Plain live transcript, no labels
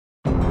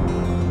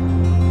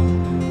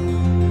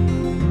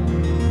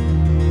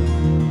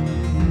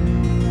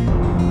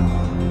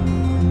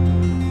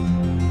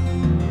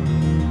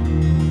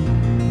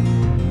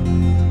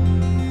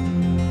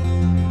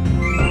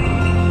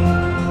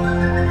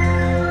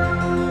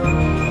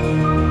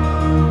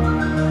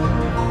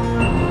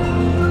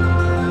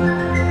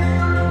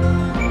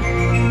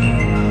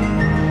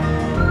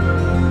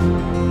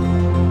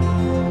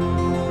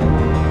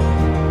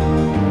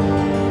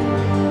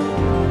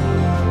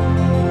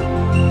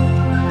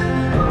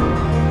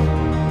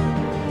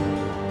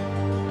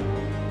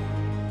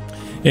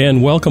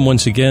And welcome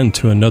once again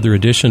to another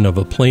edition of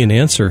A Plain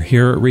Answer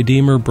here at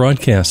Redeemer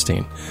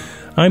Broadcasting.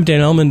 I'm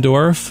Dan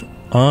Elmendorf.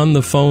 On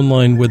the phone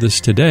line with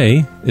us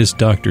today is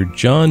Dr.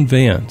 John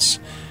Vance.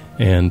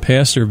 And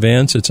Pastor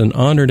Vance, it's an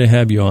honor to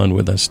have you on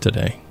with us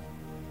today.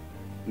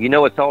 You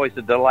know, it's always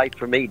a delight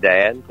for me,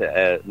 Dan,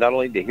 not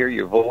only to hear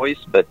your voice,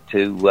 but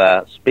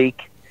to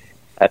speak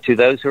to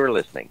those who are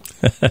listening.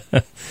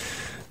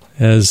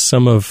 As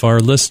some of our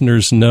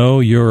listeners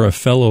know, you're a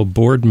fellow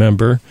board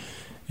member,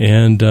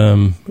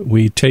 and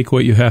we take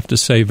what you have to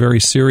say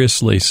very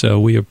seriously. So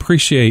we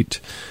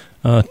appreciate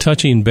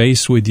touching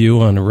base with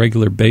you on a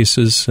regular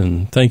basis,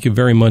 and thank you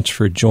very much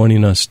for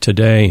joining us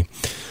today.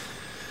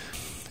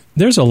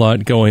 There's a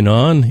lot going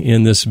on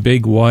in this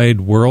big,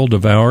 wide world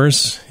of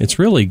ours. It's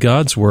really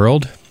God's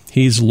world.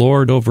 He's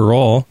Lord over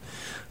all,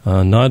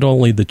 not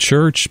only the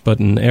church, but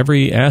in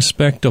every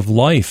aspect of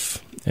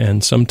life.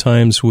 And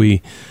sometimes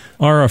we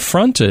are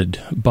affronted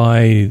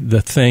by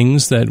the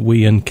things that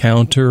we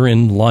encounter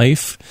in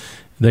life.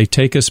 They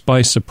take us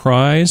by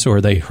surprise or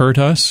they hurt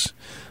us.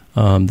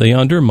 They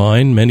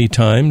undermine many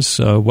times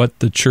what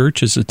the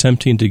church is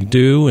attempting to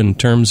do in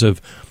terms of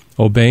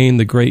obeying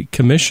the Great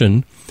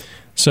Commission.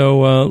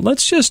 So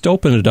let's just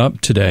open it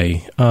up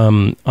today.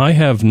 I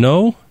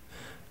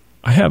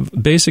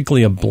have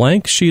basically a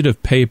blank sheet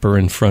of paper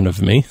in front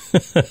of me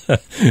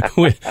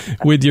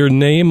with your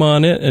name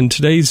on it and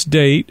today's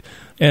date.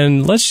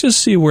 And let's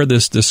just see where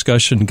this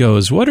discussion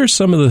goes. What are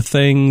some of the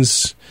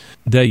things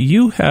that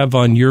you have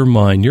on your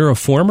mind? You're a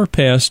former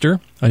pastor.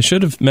 I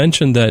should have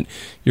mentioned that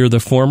you're the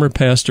former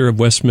pastor of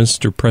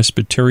Westminster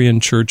Presbyterian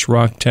Church,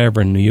 Rock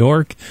Tavern, New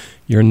York.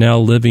 You're now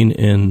living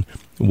in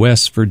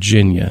West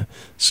Virginia.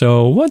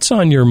 So what's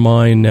on your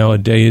mind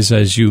nowadays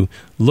as you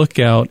look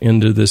out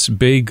into this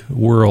big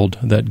world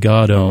that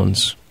God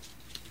owns?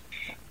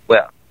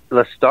 Well,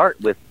 let's start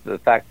with the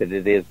fact that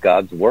it is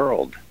God's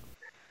world.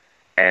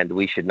 And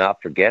we should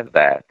not forget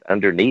that.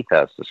 Underneath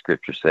us, the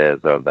Scripture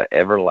says, are the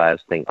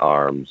everlasting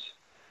arms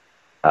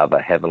of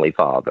a Heavenly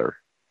Father.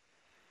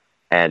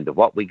 And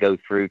what we go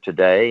through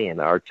today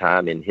in our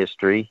time in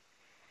history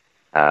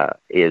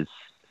is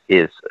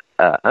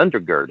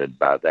undergirded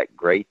by that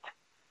great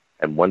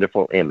and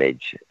wonderful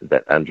image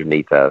that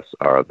underneath us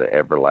are the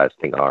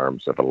everlasting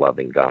arms of a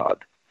loving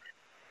God.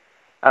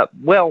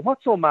 Well,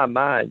 what's on my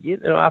mind? You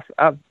know,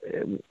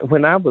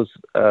 when I was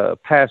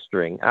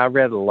pastoring, I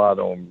read a lot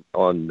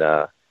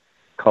on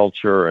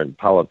culture and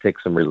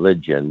politics and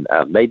religion.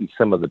 Maybe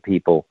some of the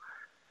people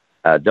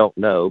don't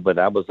know, but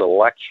I was a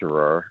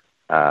lecturer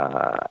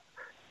at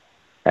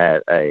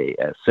a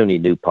SUNY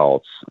New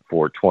Paltz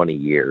for 20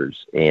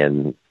 years,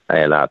 and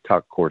I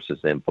taught courses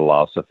in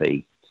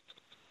philosophy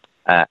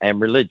and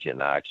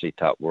religion. I actually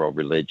taught world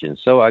religion,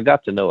 so I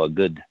got to know a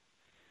good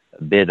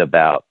bit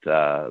about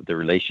the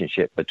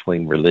relationship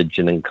between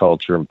religion and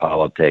culture and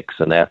politics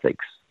and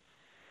ethics.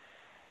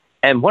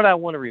 And what I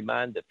want to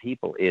remind the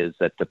people is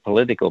that the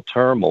political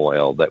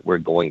turmoil that we're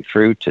going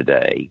through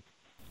today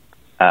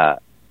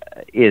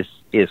is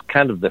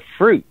kind of the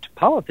fruit.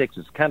 Politics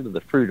is kind of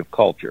the fruit of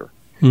culture.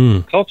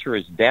 Culture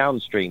is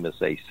downstream, as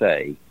they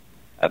say,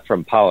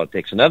 from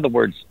politics. In other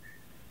words,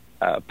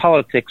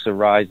 politics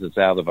arises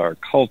out of our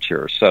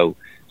culture. So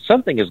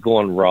something is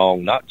going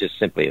wrong, not just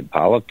simply in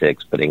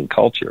politics, but in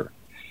culture.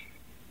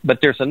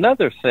 But there's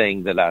another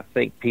thing that I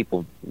think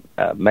people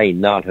may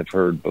not have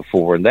heard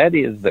before, and that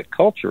is that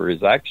culture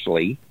is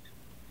actually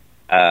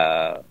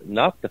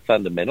not the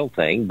fundamental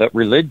thing, but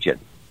religion.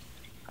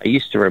 I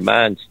used to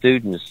remind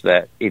students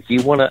that if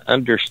you want to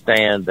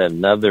understand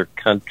another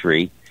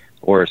country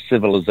or a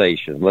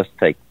civilization, let's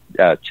take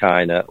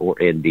China or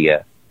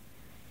India,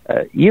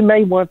 you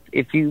may want,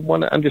 if you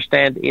want to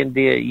understand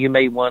India, you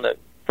may want to,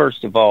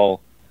 first of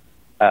all,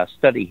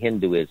 study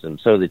Hinduism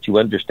so that you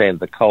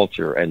understand the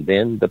culture and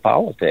then the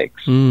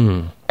politics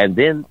and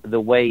then the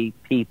way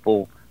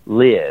people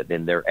live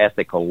in their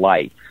ethical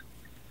life.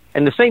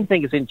 And the same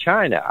thing is in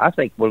China. I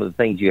think one of the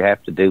things you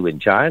have to do in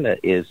China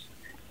is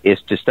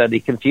to study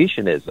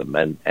Confucianism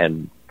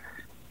and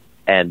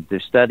to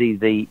study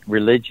the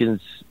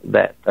religions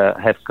that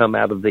have come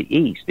out of the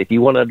East. If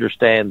you want to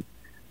understand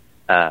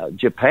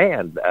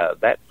Japan,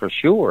 that for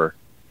sure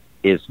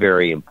is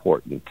very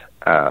important.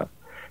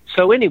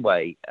 So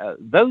anyway,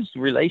 those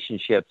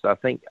relationships, I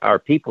think our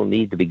people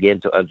need to begin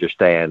to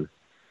understand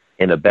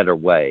in a better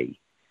way,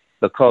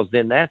 because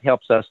then that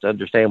helps us to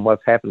understand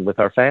what's happened with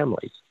our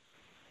families.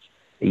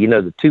 You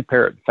know, the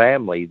two-parent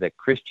family that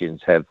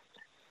Christians have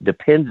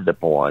depended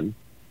upon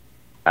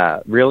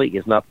really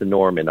is not the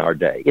norm in our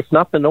day. It's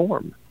not the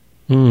norm.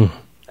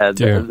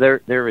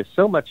 There is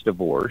so much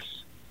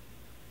divorce,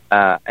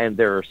 and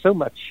there are so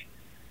much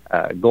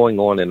going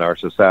on in our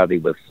society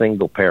with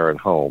single-parent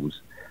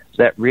homes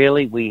that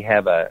really we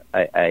have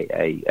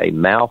a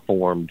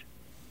malformed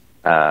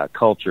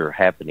culture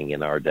happening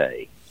in our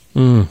day.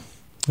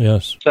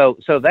 Yes. So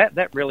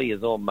that really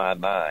is on my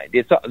mind.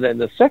 Then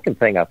the second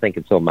thing I think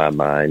it's on my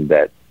mind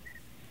that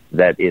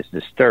is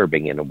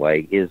disturbing in a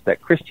way is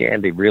that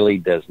Christianity really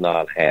does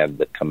not have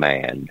the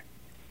command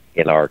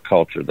in our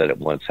culture that it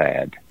once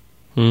had.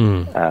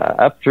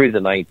 Up through the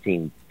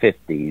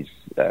 1950s,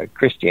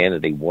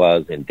 Christianity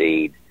was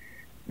indeed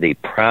the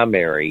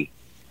primary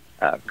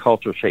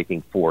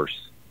culture-shaping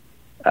force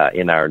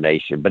in our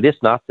nation, but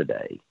it's not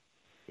today.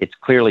 It's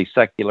clearly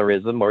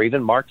secularism or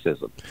even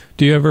Marxism.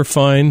 Do you ever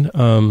find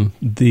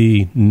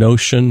the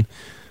notion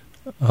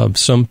of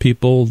some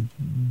people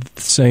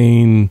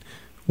saying,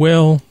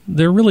 well,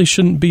 there really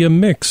shouldn't be a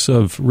mix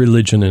of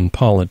religion and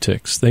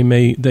politics? They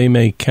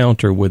may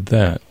counter with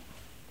that.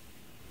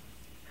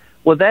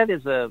 Well, that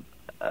is, of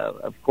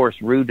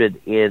course,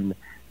 rooted in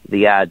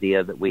the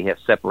idea that we have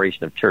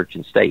separation of church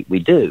and state. We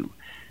do.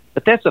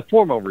 But that's a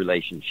formal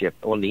relationship.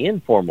 On the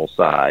informal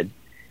side,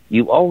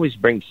 you always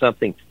bring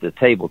something to the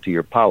table to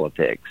your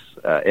politics.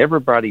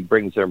 Everybody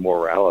brings their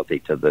morality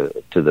to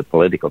the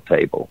political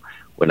table.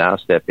 When I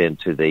step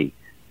into the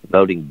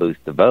voting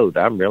booth to vote,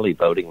 I'm really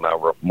voting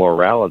my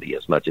morality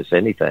as much as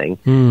anything.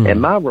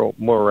 And my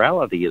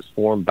morality is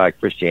formed by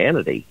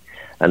Christianity.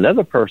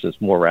 Another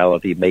person's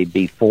morality may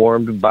be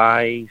formed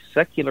by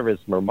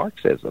secularism or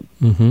Marxism.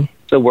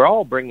 So we're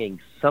all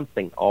bringing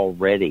something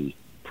already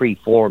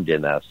preformed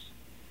in us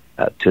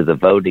to the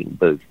voting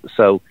booth.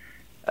 So,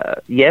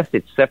 yes,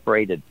 it's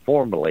separated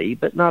formally,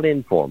 but not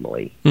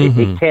informally.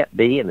 It can't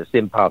be, and it's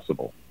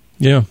impossible.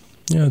 Yeah,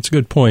 that's a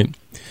good point.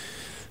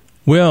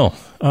 Well,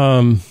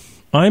 I'm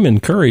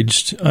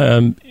encouraged.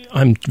 I'm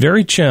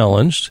very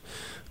challenged,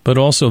 but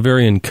also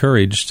very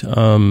encouraged.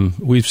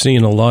 We've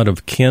seen a lot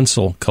of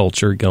cancel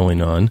culture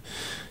going on,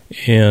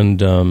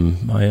 and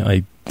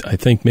I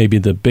think maybe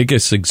the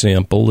biggest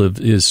example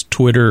is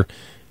Twitter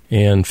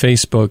and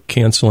Facebook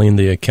canceling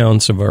the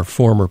accounts of our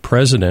former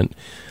president.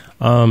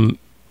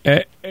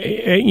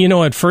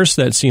 At first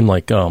that seemed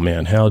like, oh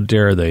man, how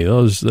dare they?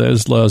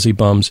 Those lousy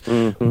bums.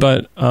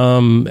 But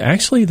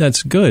actually,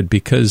 that's good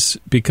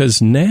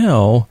because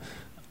now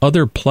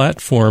other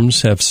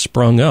platforms have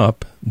sprung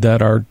up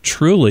that are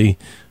truly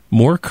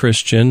more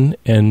Christian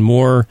and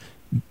more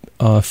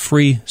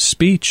free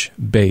speech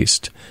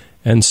based.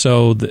 And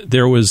so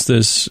there was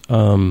this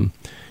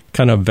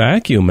kind of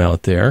vacuum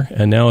out there,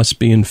 and now it's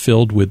being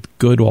filled with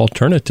good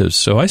alternatives.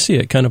 So I see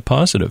it kind of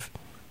positive.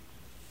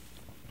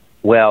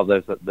 Well,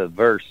 there's the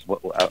verse,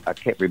 I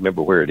can't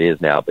remember where it is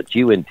now, but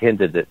you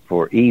intended it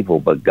for evil,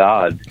 but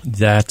God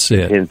intends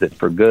it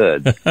for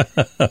good.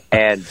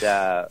 And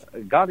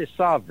God is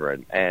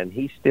sovereign, and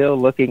he's still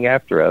looking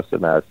after us,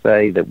 and I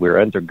say that we're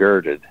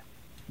undergirded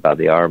by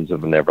the arms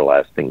of an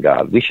everlasting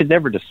God. We should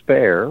never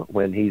despair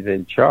when he's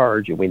in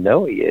charge, and we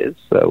know he is.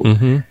 So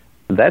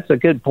that's a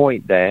good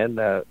point, Dan,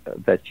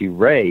 that you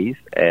raised,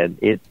 and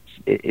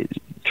it's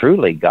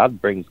truly God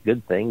brings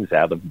good things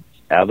out of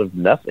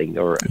nothing,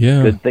 or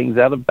good things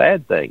out of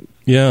bad things.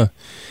 Yeah.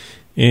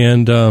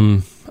 And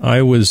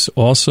I was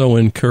also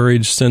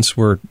encouraged, since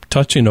we're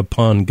touching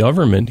upon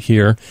government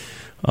here,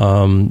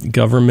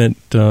 government,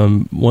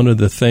 one of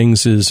the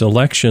things is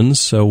elections,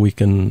 so we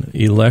can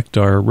elect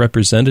our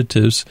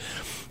representatives.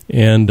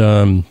 And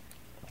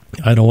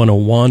I don't want to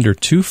wander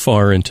too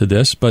far into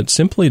this, but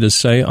simply to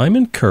say I'm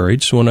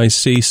encouraged when I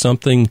see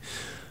something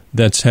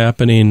that's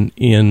happening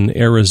in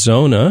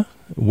Arizona,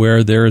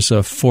 where there's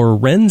a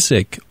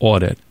forensic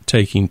audit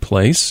taking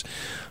place.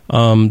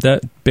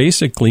 That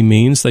basically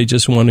means they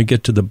just want to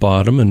get to the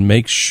bottom and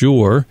make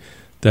sure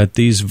that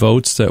these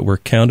votes that were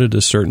counted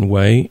a certain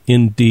way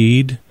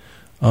indeed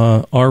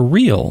are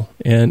real,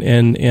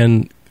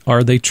 and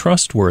are they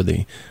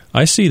trustworthy.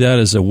 I see that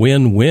as a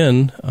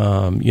win-win.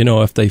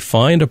 If they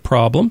find a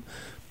problem,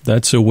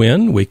 that's a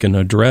win. We can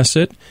address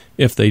it.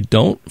 If they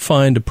don't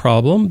find a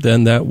problem,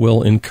 then that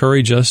will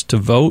encourage us to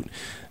vote,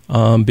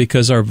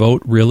 because our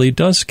vote really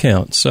does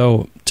count.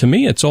 So to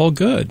me, it's all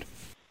good.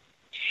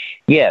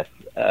 Yes,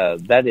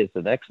 that is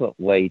an excellent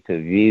way to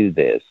view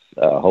this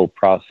whole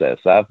process.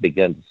 I've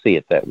begun to see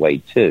it that way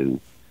too,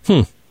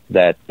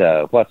 that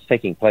what's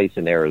taking place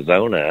in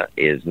Arizona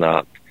is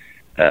not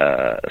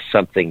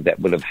something that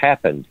would have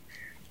happened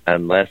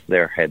unless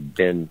there had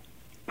been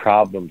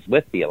problems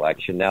with the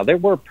election. Now, there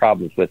were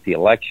problems with the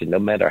election, no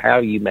matter how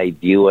you may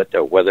view it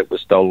or whether it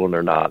was stolen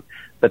or not.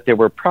 But there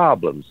were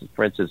problems.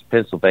 For instance,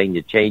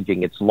 Pennsylvania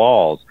changing its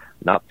laws,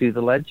 not through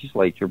the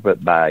legislature,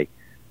 but by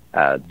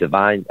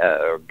divine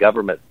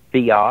government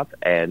fiat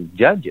and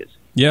judges.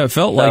 Yeah, it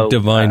felt like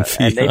divine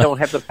fiat. And they don't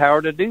have the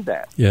power to do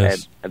that.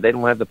 Yes. And they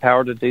don't have the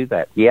power to do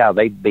that. Yeah,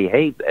 they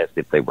behaved as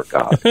if they were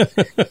God.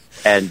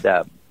 And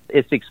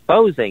it's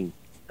exposing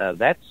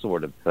that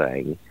sort of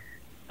thing,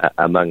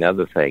 among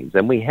other things.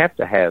 And we have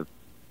to have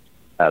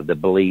the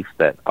belief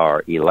that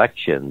our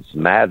elections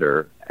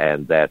matter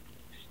and that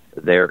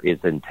there is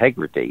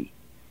integrity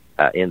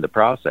in the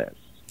process.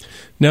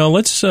 Now,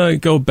 let's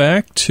go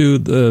back to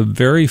the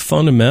very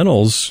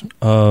fundamentals,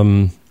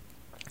 and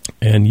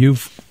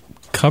you've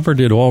covered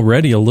it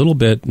already a little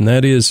bit, and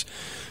that is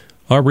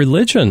our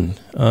religion.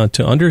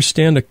 To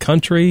understand a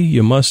country,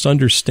 you must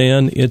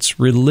understand its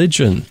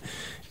religion.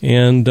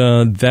 And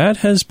that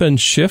has been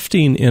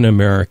shifting in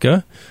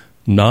America.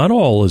 Not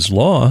all is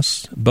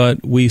lost,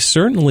 but we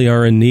certainly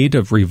are in need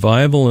of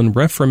revival and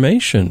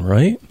reformation,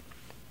 right?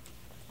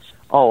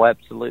 Oh,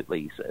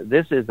 absolutely.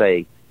 This is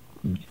a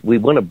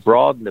to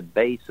broaden the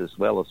base as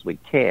well as we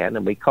can,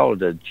 and we call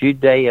it a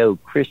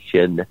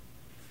Judeo-Christian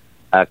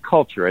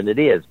culture, and it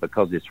is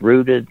because it's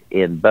rooted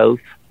in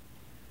both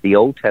the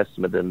Old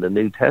Testament and the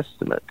New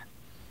Testament,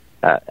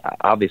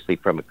 obviously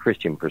from a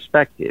Christian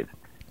perspective.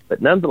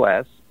 But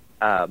nonetheless,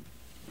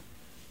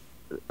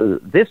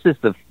 this is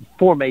the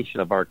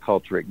formation of our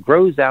culture. It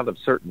grows out of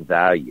certain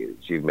values.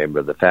 You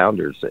remember the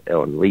founders,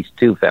 or at least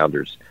two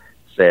founders,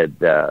 said,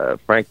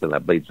 Franklin, I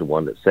believe, is the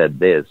one that said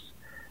this,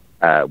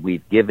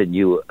 we've given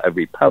you a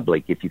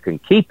republic if you can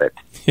keep it.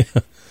 Yeah.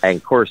 And,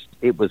 of course,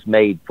 it was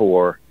made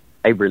for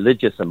a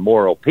religious and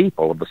moral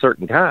people of a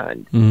certain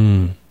kind.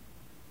 And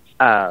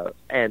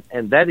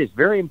that is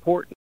very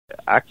important.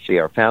 Actually,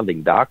 our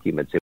founding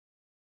documents, in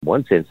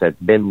one sense, have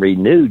been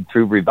renewed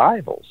through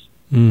revivals.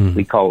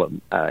 We call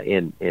them,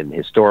 in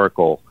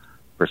historical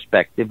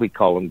perspective, we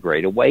call them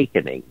Great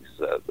Awakenings.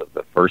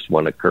 The first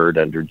one occurred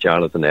under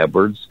Jonathan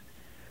Edwards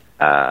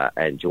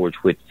and George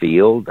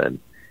Whitefield,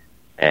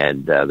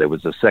 and there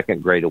was a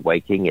second Great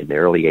Awakening in the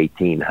early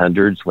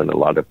 1800s when a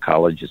lot of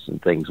colleges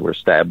and things were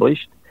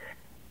established.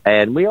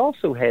 And we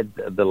also had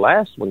the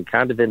last one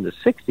kind of in the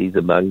 60s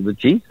among the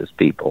Jesus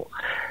people.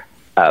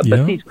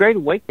 But these Great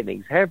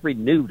Awakenings have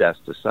renewed us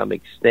to some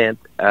extent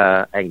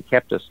and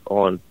kept us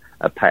on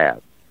a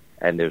path.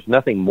 And there's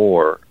nothing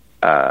more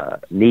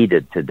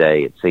needed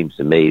today, it seems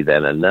to me,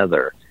 than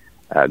another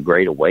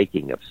Great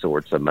Awakening of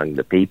sorts among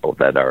the people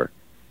that are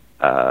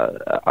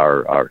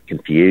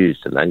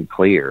confused and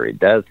unclear. It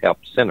does help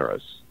center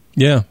us.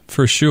 Yeah,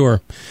 for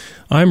sure.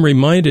 I'm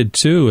reminded,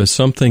 too, of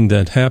something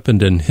that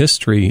happened in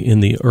history in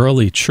the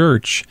early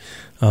church.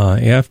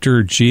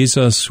 After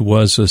Jesus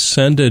was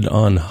ascended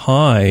on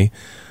high,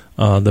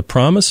 the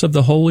promise of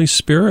the Holy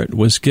Spirit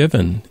was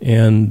given,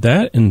 and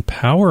that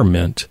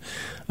empowerment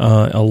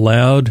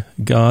allowed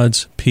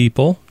God's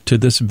people to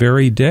this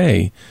very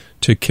day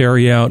to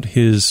carry out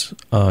His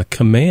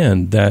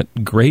command,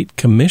 that Great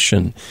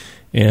Commission.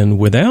 And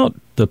without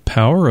the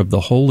power of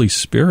the Holy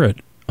Spirit,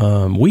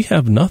 we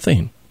have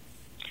nothing.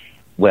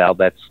 Well,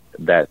 that's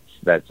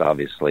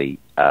obviously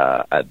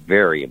a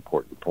very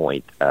important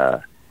point.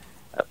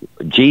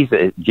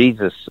 Jesus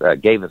gave us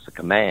a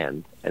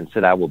command and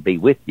said, "I will be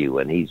with you,"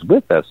 and He's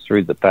with us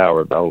through the power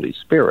of the Holy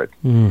Spirit.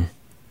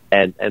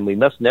 And we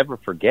must never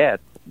forget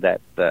that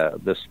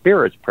the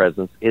Spirit's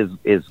presence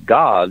is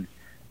God,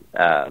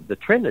 the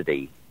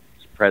Trinity's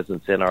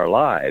presence in our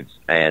lives.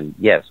 And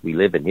yes, we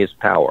live in His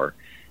power,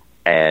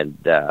 and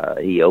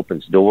He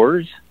opens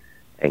doors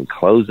and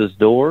closes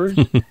doors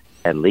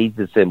and leads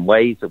us in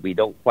ways that we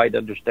don't quite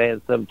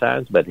understand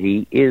sometimes, but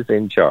He is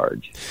in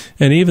charge.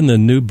 And even the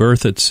new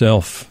birth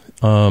itself,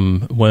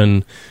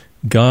 when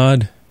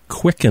God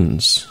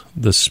quickens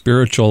the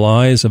spiritual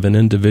eyes of an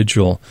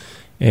individual,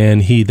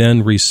 and he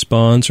then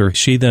responds, or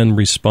she then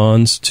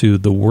responds to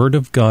the Word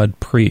of God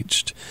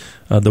preached.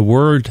 The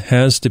Word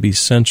has to be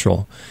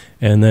central,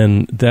 and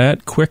then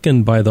that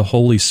quickened by the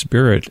Holy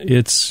Spirit,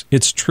 it's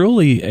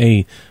truly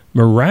a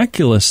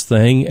miraculous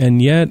thing,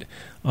 and yet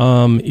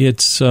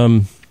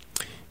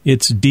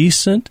it's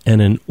decent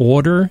and in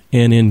order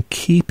and in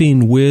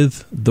keeping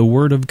with the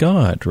Word of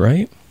God,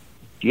 right?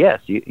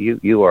 Yes,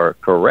 you are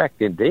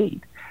correct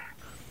indeed.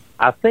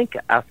 I think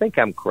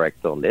I'm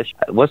correct on this.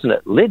 Wasn't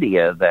it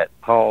Lydia that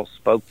Paul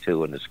spoke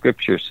to, and the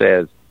Scripture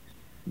says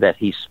that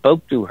he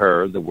spoke to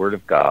her the Word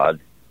of God,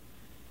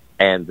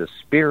 and the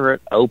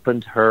Spirit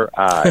opened her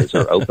eyes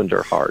or opened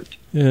her heart.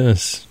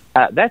 Yes,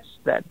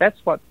 that's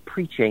what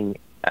preaching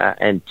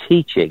and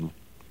teaching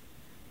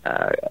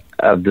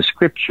of the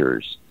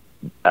Scriptures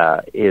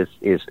is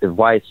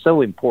why it's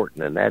so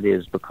important, and that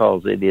is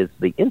because it is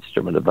the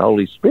instrument of the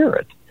Holy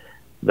Spirit.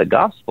 The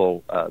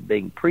gospel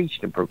being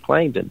preached and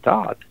proclaimed and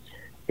taught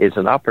is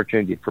an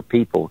opportunity for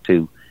people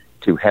to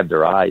have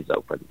their eyes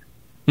open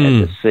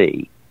and to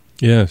see.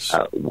 Yes,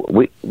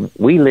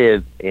 we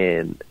live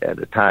at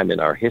a time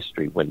in our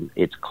history when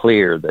it's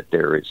clear that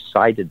there is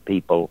sighted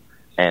people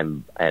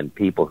and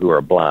people who are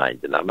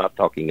blind, and I'm not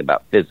talking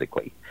about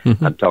physically.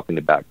 I'm talking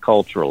about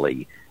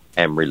culturally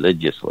and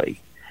religiously.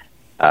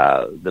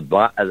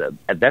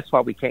 That's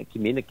why we can't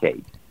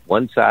communicate.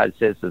 One side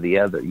says to the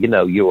other,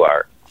 you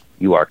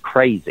are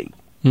crazy.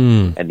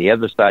 And the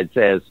other side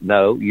says,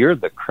 no, you're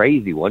the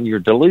crazy one. You're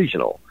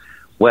delusional.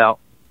 Well,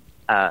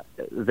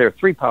 there are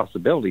three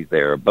possibilities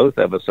there. Both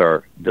of us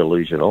are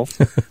delusional,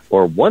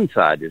 or one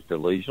side is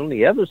delusional, and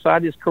the other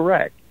side is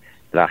correct.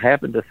 And I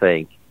happen to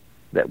think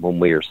that when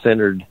we are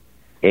centered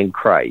in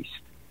Christ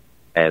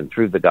and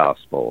through the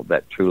gospel,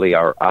 that truly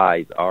our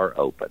eyes are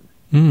open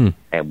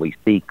and we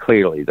see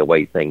clearly the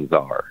way things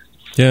are.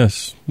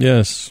 Yes,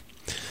 yes.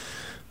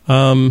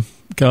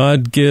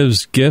 God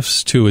gives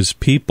gifts to His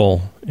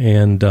people,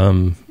 and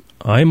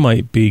I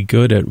might be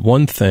good at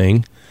one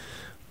thing,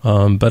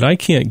 but I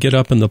can't get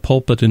up in the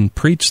pulpit and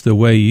preach the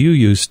way you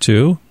used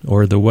to,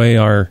 or the way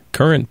our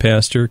current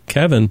pastor,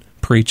 Kevin,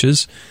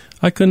 preaches.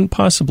 I couldn't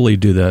possibly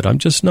do that. I'm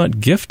just not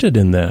gifted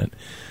in that.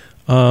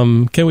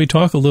 Can we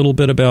talk a little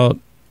bit about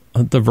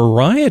the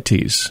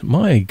varieties?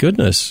 My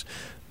goodness,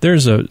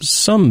 there's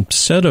some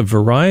set of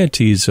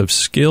varieties of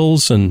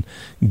skills and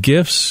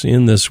gifts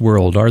in this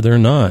world, are there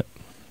not?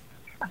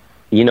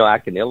 You know, I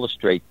can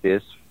illustrate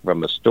this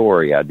from a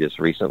story I just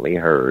recently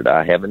heard.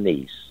 I have a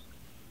niece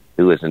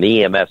who is an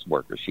EMS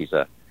worker. She's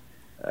a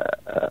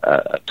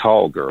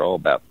tall girl,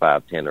 about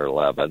 5'10" or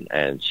 11,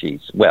 and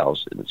she's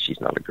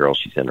not a girl.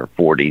 She's in her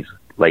 40s,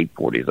 late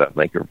 40s, I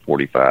think, or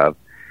 45.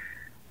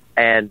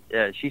 And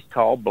she's a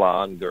tall,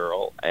 blonde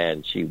girl,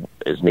 and she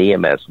is an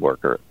EMS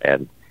worker,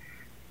 and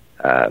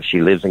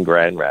she lives in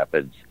Grand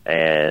Rapids.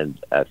 And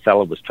a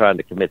fellow was trying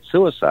to commit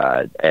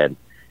suicide, and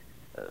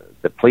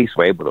the police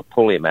were able to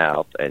pull him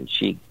out, and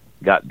she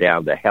got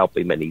down to help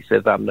him, and he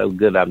says, I'm no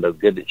good, I'm no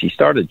good. And she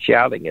started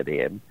shouting at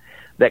him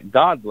that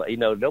God,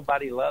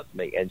 nobody loves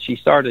me. And she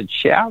started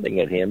shouting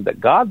at him that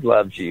God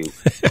loves you.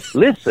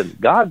 Listen,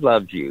 God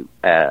loves you,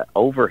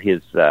 over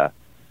his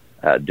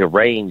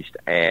deranged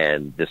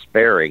and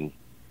despairing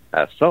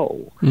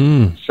soul.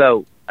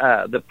 So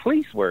the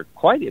police were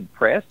quite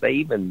impressed. They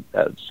even,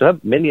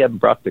 many of them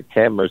brought their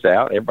cameras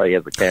out. Everybody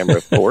has a camera,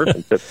 of course,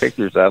 and took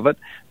pictures of it.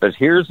 But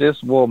here's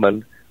this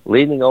woman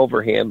leaning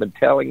over him and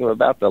telling him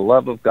about the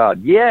love of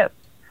God. Yes,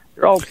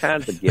 there are all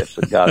kinds of gifts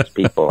that God's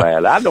people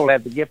had. I don't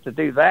have the gift to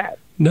do that.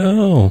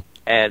 No.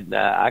 And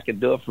I can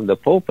do it from the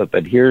pulpit,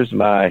 but here's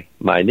my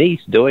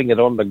niece doing it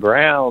on the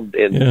ground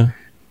in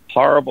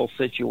horrible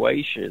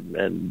situation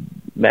and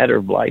matter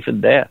of life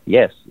and death.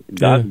 Yes,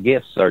 God's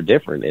gifts are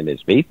different in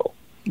his people.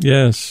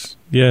 Yes,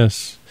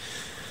 yes.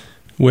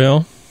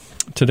 Well,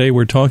 today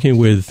we're talking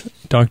with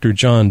Dr.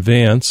 John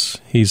Vance.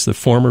 He's the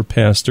former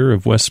pastor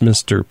of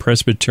Westminster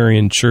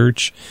Presbyterian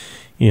Church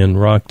in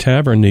Rock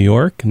Tavern, New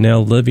York, now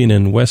living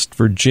in West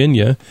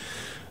Virginia.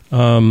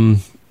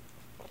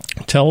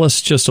 Tell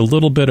us just a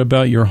little bit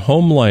about your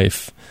home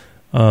life.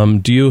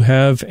 Do you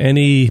have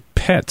any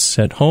pets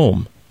at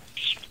home?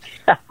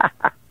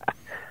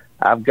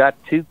 I've got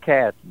 2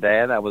 cats,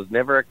 Dan. I was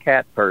never a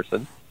cat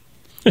person,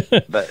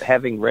 but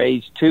having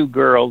raised 2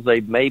 girls,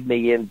 they made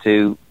me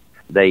into,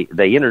 they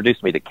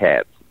introduced me to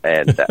cats,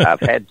 and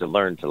I've had to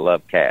learn to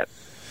love cats.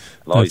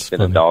 I've always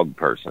been a dog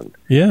person.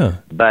 Yeah.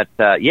 But,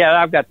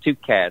 I've got 2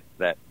 cats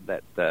that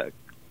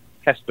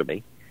pester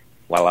me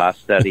while I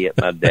study at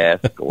my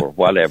desk or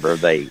whatever.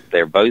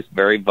 They're both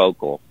very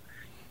vocal.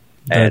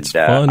 That's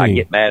and funny. I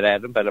get mad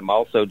at them, but I'm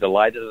also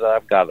delighted that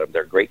I've got them.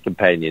 They're great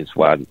companions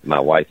while my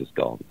wife is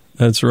gone.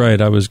 That's right.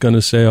 I was going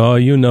to say,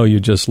 you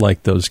just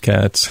like those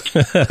cats.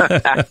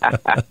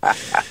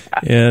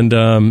 And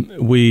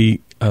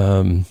we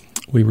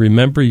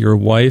remember your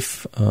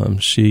wife.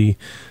 She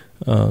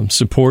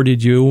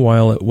supported you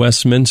while at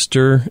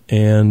Westminster,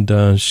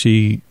 and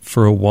she,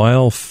 for a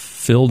while,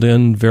 filled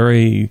in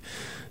very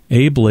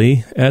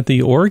ably at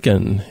the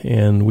organ,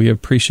 and we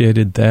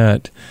appreciated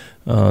that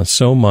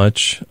so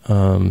much.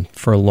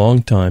 For a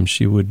long time,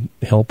 she would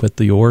help with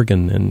the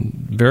organ, and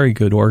very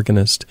good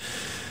organist.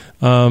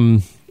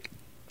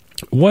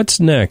 What's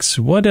next?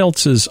 What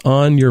else is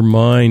on your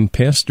mind,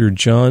 Pastor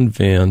John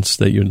Vance,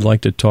 that you'd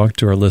like to talk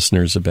to our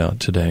listeners about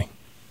today?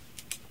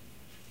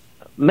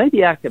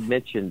 Maybe I could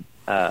mention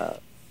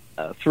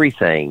 3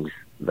 things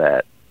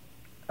that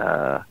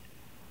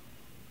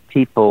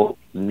people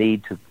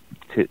need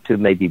to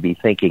maybe be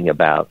thinking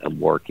about and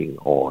working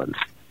on.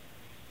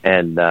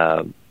 And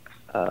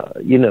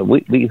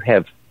we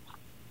have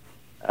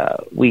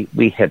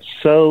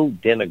so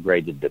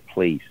denigrated the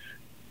police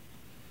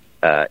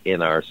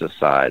in our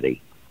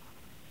society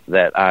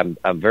that I'm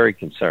very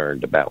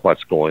concerned about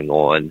what's going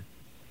on.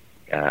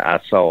 I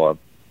saw a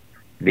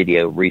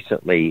video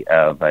recently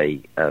of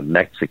a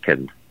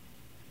Mexican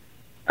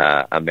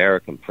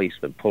American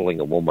policeman pulling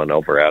a woman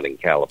over out in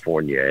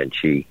California, and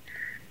she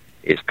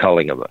is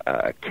calling him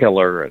a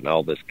killer and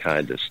all this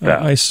kind of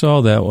stuff. I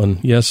saw that one.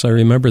 Yes, I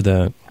remember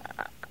that.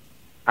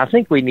 I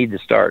think we need to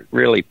start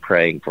really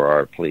praying for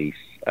our police.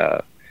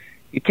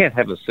 You can't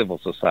have a civil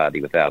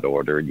society without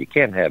order, and you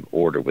can't have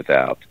order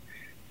without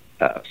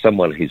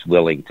someone who's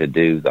willing to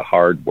do the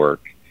hard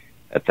work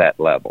at that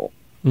level.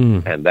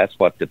 And that's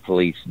what the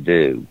police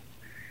do.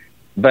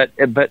 But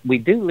we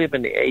do live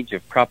in the age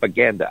of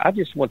propaganda. I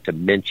just want to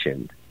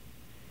mention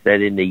that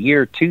in the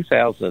year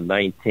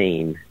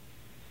 2019,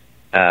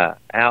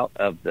 out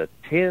of the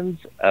tens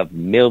of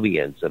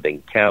millions of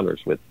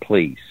encounters with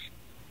police,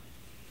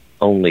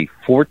 only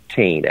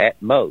 14, at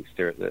most,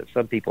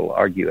 some people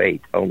argue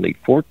 8, only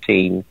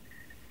 14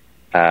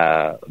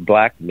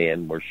 black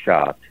men were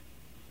shot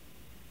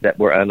that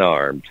were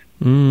unarmed.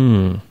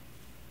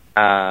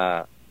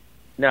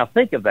 Now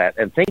think of that,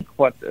 and think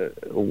what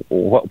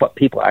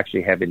people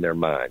actually have in their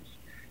minds.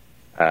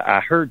 I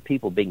heard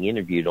people being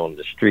interviewed on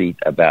the street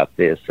about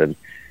this, and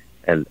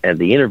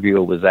the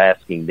interviewer was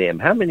asking them,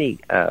 how many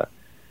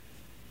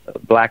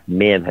black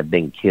men have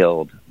been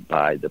killed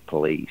by the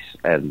police?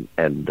 And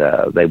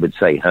they would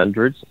say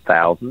hundreds,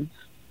 thousands.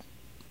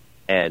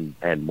 And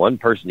one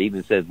person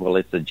even says, well,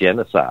 it's a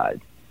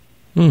genocide.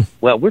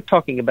 Well, we're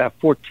talking about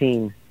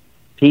 14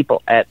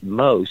 people at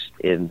most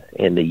in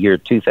the year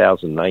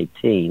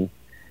 2019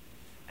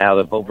 out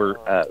of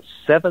over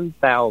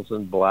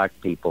 7,000 black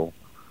people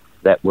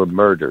that were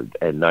murdered,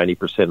 and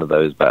 90% of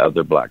those by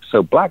other blacks.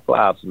 So Black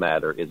Lives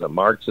Matter is a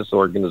Marxist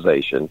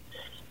organization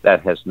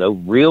that has no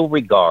real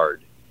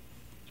regard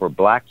for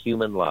black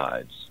human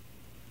lives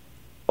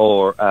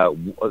or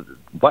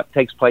what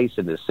takes place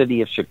in the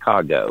city of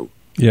Chicago.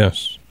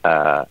 Yes.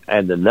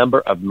 And the number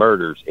of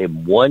murders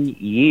in 1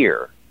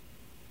 year.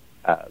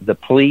 The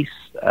police,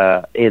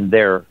 in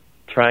their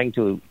trying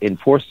to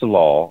enforce the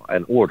law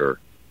and order,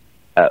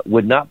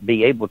 would not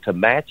be able to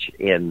match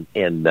in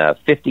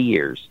 50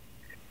 years.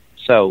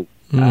 So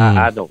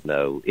I don't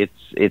know. It's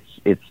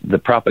the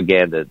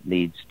propaganda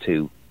needs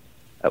to.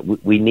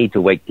 We need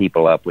to wake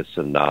people up with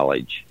some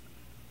knowledge.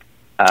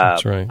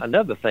 That's right.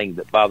 Another thing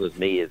that bothers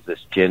me is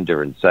this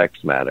gender and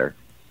sex matter.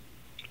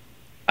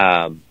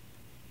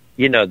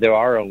 There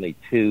are only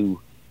two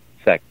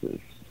sexes.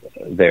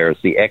 There's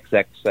the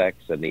XX sex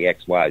and the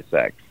XY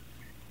sex.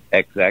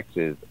 XX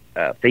is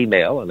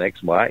female and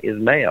XY is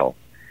male.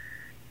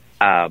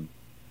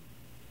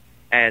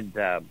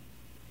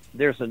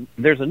 There's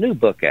a new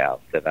book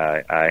out that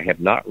I have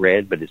not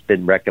read, but it's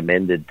been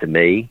recommended to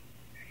me,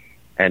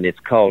 and it's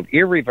called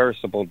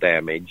Irreversible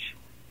Damage: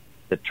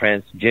 The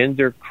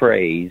Transgender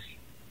Craze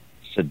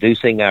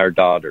Seducing Our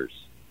Daughters.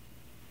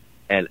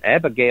 And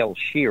Abigail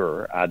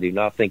Shearer, I do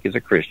not think is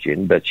a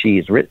Christian, but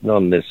she's written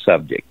on this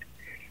subject.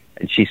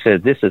 And she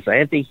says this is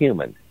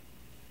anti-human.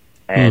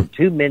 And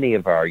too many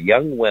of our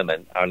young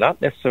women are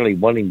not necessarily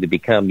wanting to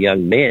become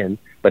young men,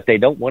 but they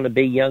don't want to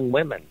be young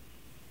women.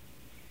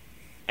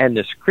 And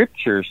the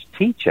scriptures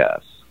teach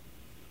us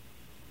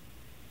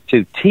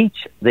to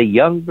teach the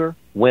younger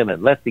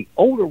women. Let the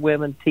older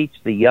women teach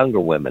the younger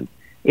women.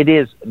 It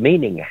is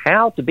meaning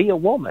how to be a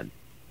woman,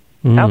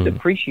 how to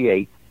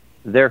appreciate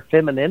their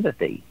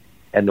femininity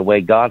and the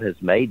way God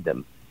has made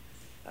them.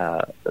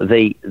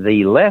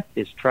 The left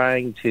is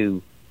trying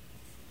to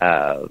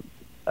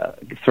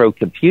throw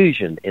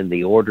confusion in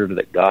the order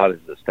that God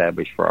has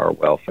established for our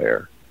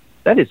welfare.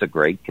 That is a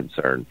great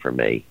concern for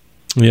me.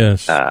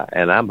 Yes.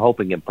 And I'm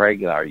hoping and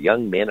praying that our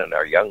young men and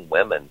our young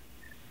women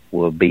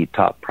will be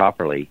taught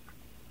properly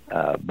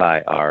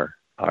by our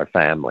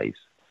families.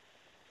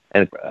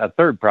 And a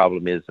third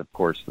problem is, of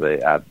course,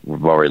 I've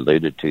already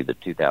alluded to the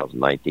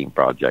 2019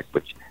 project,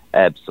 which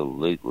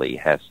absolutely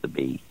has to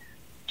be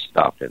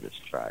stopped in its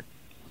tracks.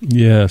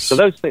 Yes. So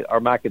those are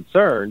my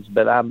concerns,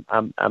 but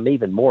I'm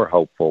even more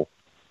hopeful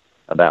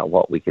about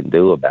what we can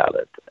do about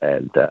it.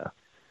 And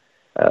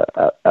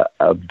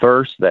a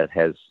verse that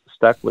has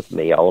stuck with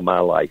me all of my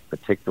life,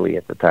 particularly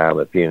at the time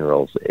of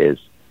funerals, is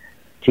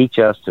teach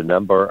us to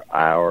number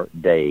our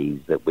days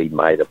that we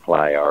might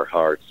apply our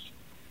hearts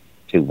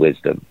to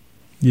wisdom.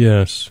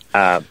 Yes.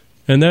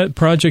 And that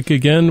project,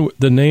 again,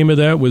 the name of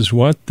that was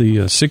what? The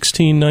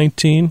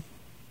 1619?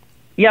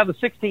 Yeah, the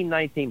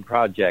 1619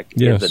 project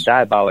Yes. is a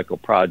diabolical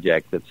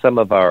project that some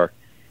of our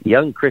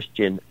young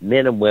Christian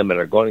men and women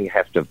are going to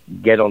have to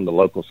get on the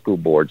local school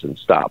boards and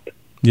stop.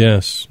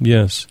 Yes,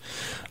 yes.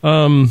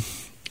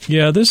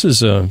 Yeah, this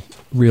is a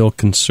real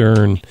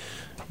concern,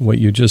 what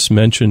you just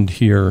mentioned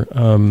here.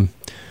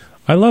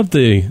 I love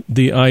the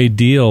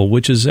ideal,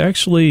 which is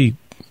actually,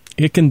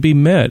 it can be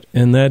met,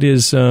 and that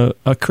is a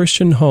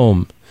Christian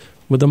home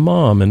with a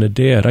mom and a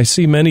dad. I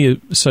see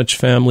many such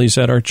families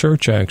at our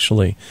church,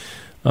 actually,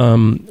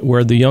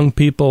 where the young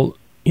people,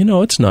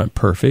 it's not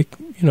perfect.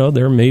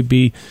 There may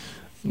be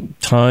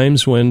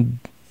times when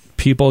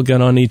people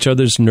get on each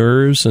other's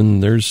nerves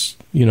and there's,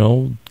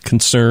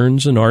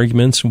 concerns and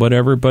arguments and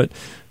whatever, but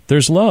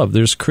there's love.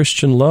 There's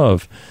Christian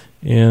love.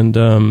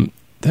 And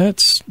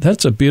that's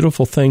a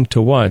beautiful thing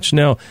to watch.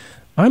 Now,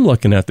 I'm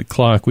looking at the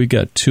clock. We've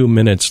got 2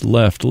 minutes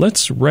left.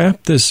 Let's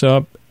wrap this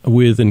up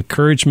with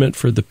encouragement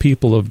for the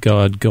people of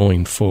God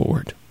going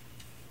forward.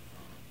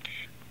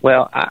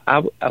 Well,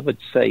 I would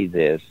say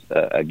this.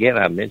 Again,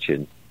 I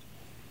mentioned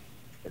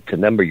to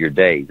number your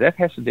days. That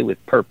has to do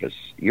with purpose.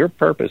 Your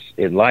purpose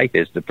in life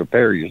is to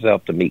prepare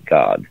yourself to meet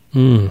God.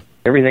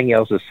 Everything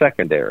else is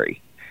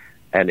secondary.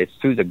 And it's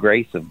through the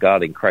grace of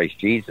God in Christ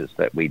Jesus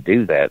that we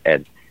do that.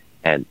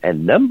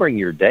 And numbering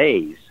your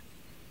days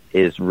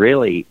is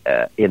really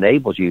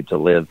enables you to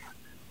live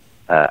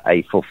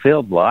a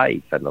fulfilled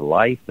life, and a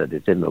life that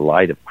is in the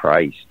light of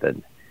Christ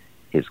and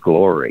His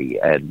glory.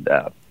 And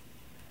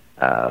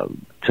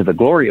to the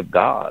glory of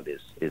God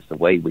is the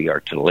way we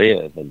are to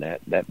live, and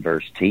that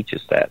verse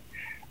teaches that.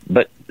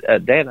 But,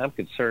 Dan, I'm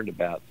concerned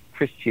about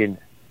Christian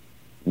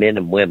men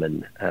and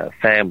women,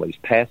 families,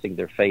 passing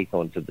their faith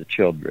on to the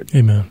children.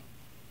 Amen.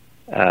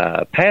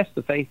 Pass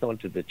the faith on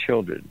to the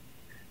children.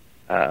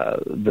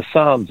 The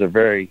Psalms are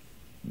very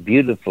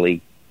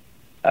beautifully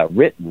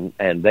written,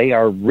 and they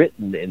are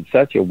written in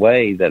such a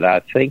way that I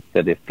think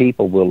that if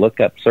people will look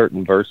up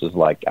certain verses,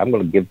 like I'm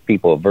going to give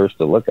people a verse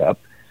to look up,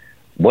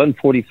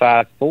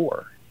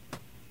 145:4.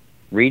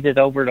 Read it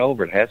over and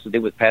over. It has to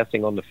do with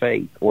passing on the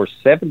faith. Or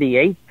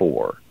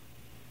 78:4.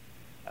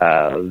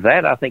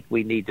 That I think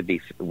we need to be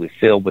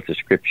filled with the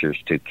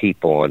scriptures to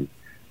keep on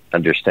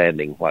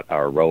understanding what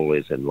our role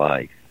is in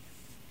life.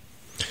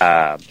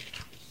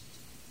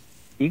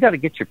 You got to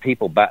get your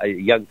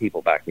young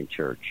people back in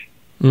church.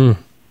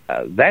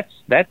 that's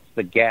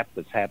the gap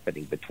that's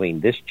happening between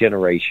this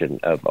generation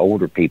of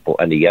older people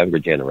and the younger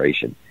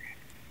generation.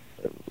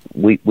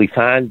 We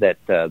find that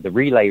the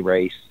relay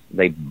race,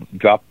 they've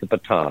dropped the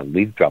baton.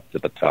 We've dropped the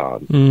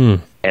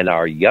baton. And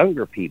our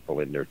younger people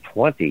in their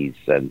 20s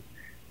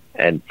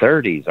and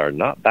 30s are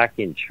not back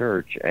in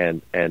church,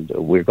 and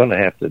we're going to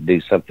have to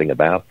do something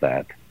about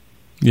that.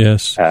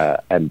 Yes.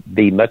 And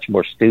be much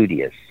more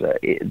studious.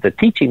 The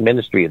teaching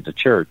ministry of the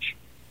church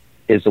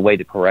is the way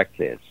to correct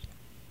this.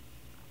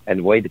 And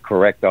the way to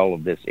correct all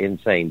of this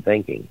insane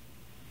thinking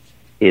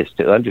is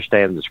to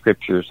understand the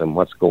scriptures and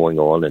what's going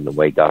on in the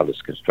way God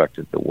has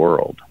constructed the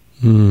world.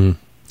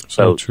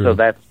 So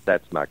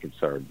that's my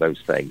concern, those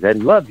things.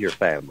 And love your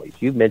families.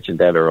 You mentioned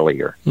that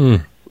earlier.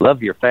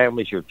 Love your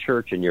families, your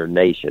church, and your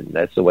nation.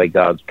 That's the way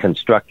God's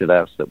constructed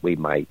us, that we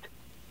might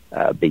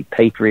be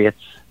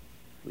patriots,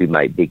 we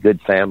might be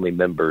good family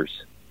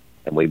members,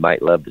 and we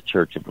might love the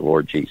church of the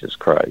Lord Jesus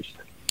Christ.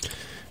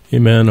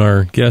 Amen.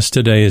 Our guest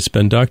today has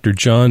been Dr.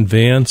 John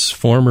Vance,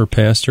 former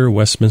pastor,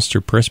 Westminster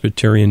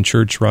Presbyterian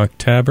Church Rock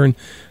Tavern,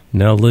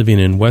 now living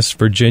in West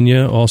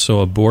Virginia,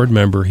 also a board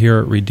member here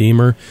at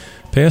Redeemer.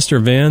 Pastor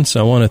Vance,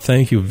 I want to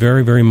thank you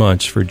very, very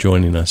much for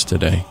joining us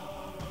today.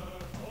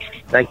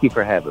 Thank you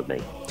for having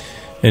me.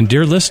 And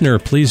dear listener,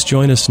 please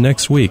join us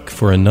next week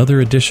for another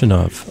edition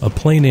of A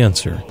Plain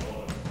Answer.